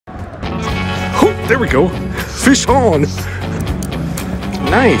there we go. Fish on.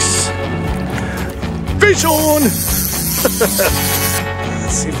 Nice. Fish on.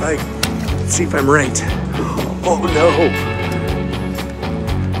 Let's see if I'm right. Oh no.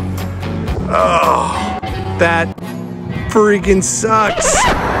 Oh, that freaking sucks.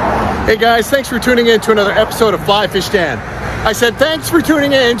 Hey guys, thanks for tuning in to another episode of FlyFishDan. I said thanks for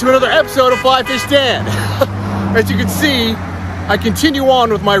tuning in to another episode of FlyFishDan. As you can see, I continue on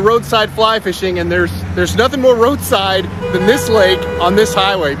with my roadside fly fishing, and there's nothing more roadside than this lake on this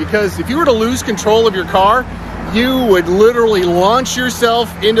highway, because if you were to lose control of your car, you would literally launch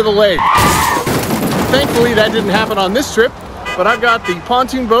yourself into the lake. Thankfully, that didn't happen on this trip, but I've got the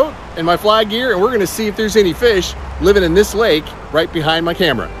pontoon boat and my fly gear, and we're gonna see if there's any fish living in this lake right behind my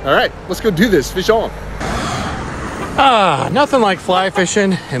camera. All right, let's go do this. Fish on. Ah, nothing like fly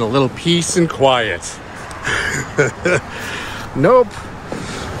fishing and a little peace and quiet. Nope.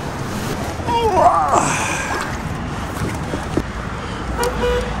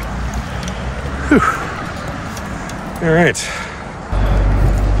 All right.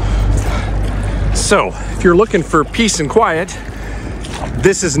 So, if you're looking for peace and quiet,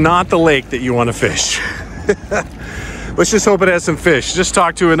 this is not the lake that you want to fish. Let's just hope it has some fish. Just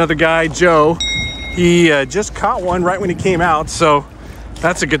talked to another guy, Joe. He just caught one right when he came out, so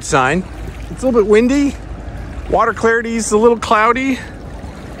that's a good sign. It's a little bit windy. Water clarity's a little cloudy,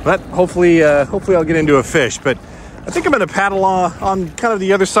 but hopefully I'll get into a fish. But I think I'm gonna paddle on kind of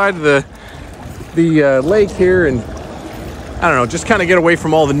the other side of the lake here, and I don't know, just kind of get away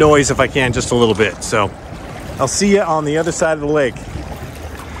from all the noise if I can, just a little bit. So I'll see you on the other side of the lake.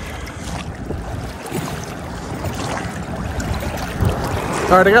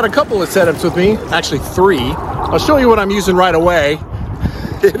 All right, I got a couple of setups with me, actually 3. I'll show you what I'm using right away.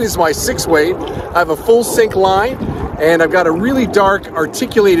 It is my 6-weight. I have a full sink line, and I've got a really dark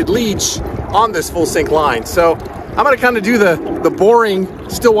articulated leech on this full sink line. So I'm gonna kind of do the boring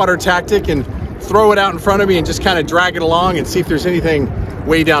stillwater tactic and throw it out in front of me and just kind of drag it along and see if there's anything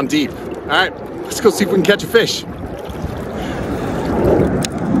way down deep. All right, let's go see if we can catch a fish.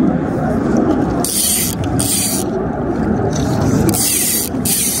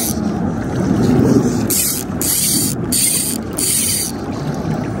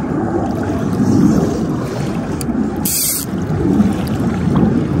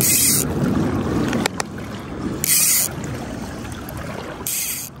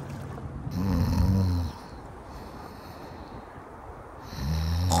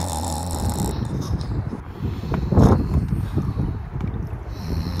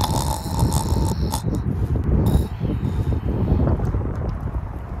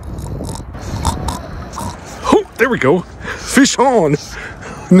 There we go. Fish on.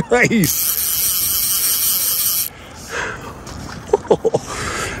 Nice. Oh,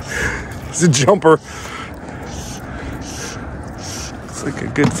 it's a jumper. Looks like a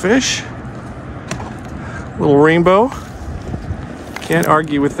good fish. Little rainbow. Can't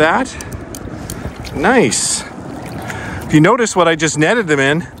argue with that. Nice. If you notice what I just netted them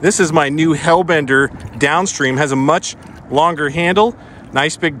in, this is my new Hellbender downstream. Has a much longer handle.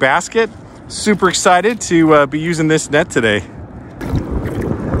 Nice big basket. Super excited to be using this net today.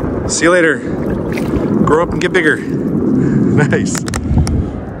 See you later. Grow up and get bigger. Nice.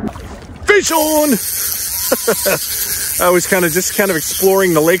 Fish on! I was kind of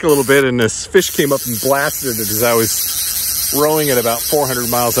exploring the lake a little bit, and this fish came up and blasted it as I was rowing at about 400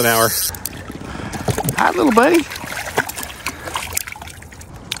 miles an hour. Hi, little buddy.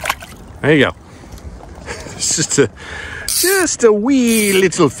 There you go. It's just a wee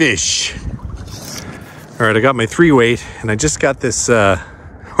little fish. All right, I got my 3-weight, and I just got this,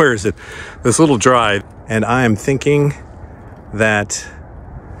 where is it? This little dry, and I am thinking that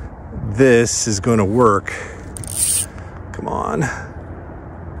this is going to work. Come on.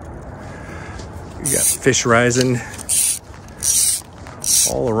 We got fish rising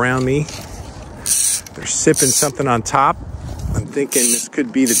all around me. They're sipping something on top. I'm thinking this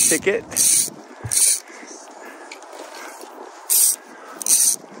could be the ticket.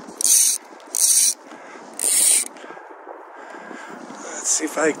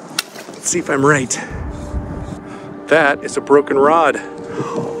 Let's see if I'm right. That is a broken rod.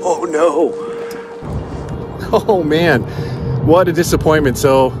 Oh no. Oh man, what a disappointment.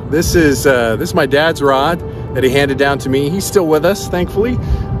 So this is my dad's rod that he handed down to me. He's still with us, thankfully,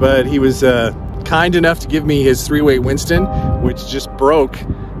 but he was kind enough to give me his 3-weight Winston, which just broke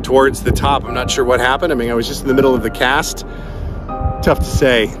towards the top. I'm not sure what happened. I mean, I was just in the middle of the cast. Tough to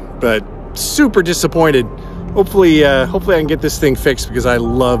say, but super disappointed. Hopefully I can get this thing fixed, because I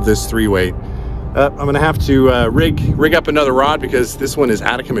love this 3-weight. I'm gonna have to rig up another rod because this one is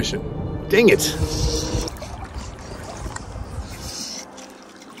out of commission. Dang it.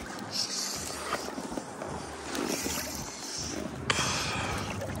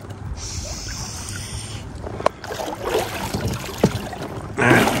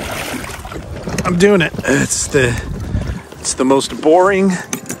 I'm doing it. It's the most boring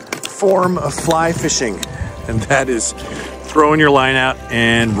form of fly fishing, and that is throwing your line out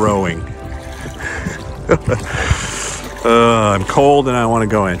and rowing. I'm cold and I want to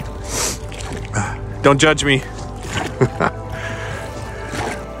go in. Don't judge me.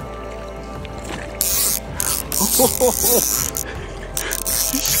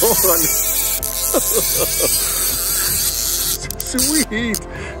 Sean. Sweet.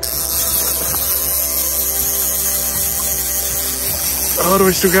 Oh, do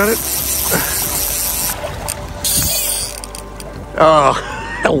I still got it? Oh,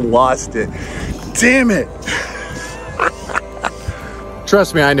 I lost it. Damn it.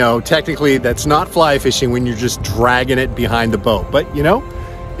 Trust me, I know, technically that's not fly fishing when you're just dragging it behind the boat. But, you know,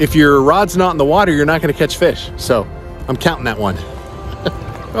 if your rod's not in the water, you're not going to catch fish. So I'm counting that one.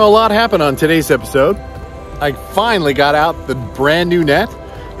 Well, a lot happened on today's episode. I finally got out the brand new net.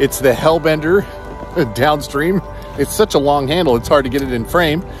 It's the Hellbender downstream. It's such a long handle, it's hard to get it in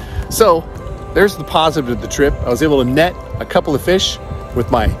frame. So there's the positive of the trip. I was able to net a couple of fish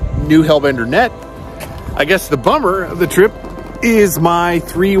with my new Hellbender net. I guess the bummer of the trip is my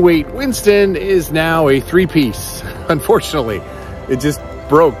 3-weight Winston is now a 3-piece. Unfortunately, it just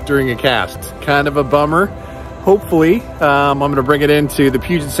broke during a cast. Kind of a bummer. Hopefully, I'm gonna bring it into the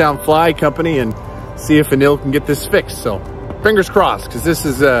Puget Sound Fly Company and see if Anil can get this fixed. So fingers crossed, because this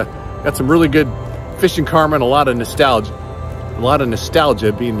is got some really good fishing karma and a lot of nostalgia. A lot of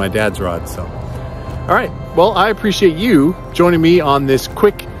nostalgia being my dad's rod. So, all right. Well, I appreciate you joining me on this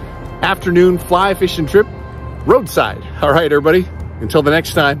quick afternoon fly fishing trip roadside. All right, everybody. Until the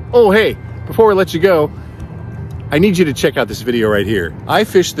next time. Oh, hey, before we let you go, I need you to check out this video right here. I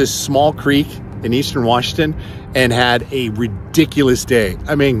fished this small creek in Eastern Washington and had a ridiculous day.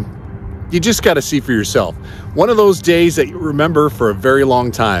 I mean, you just got to see for yourself. One of those days that you remember for a very long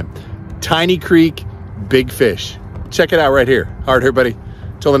time. Tiny creek, big fish. Check it out right here. All right, everybody.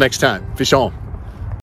 Till the next time, fish on.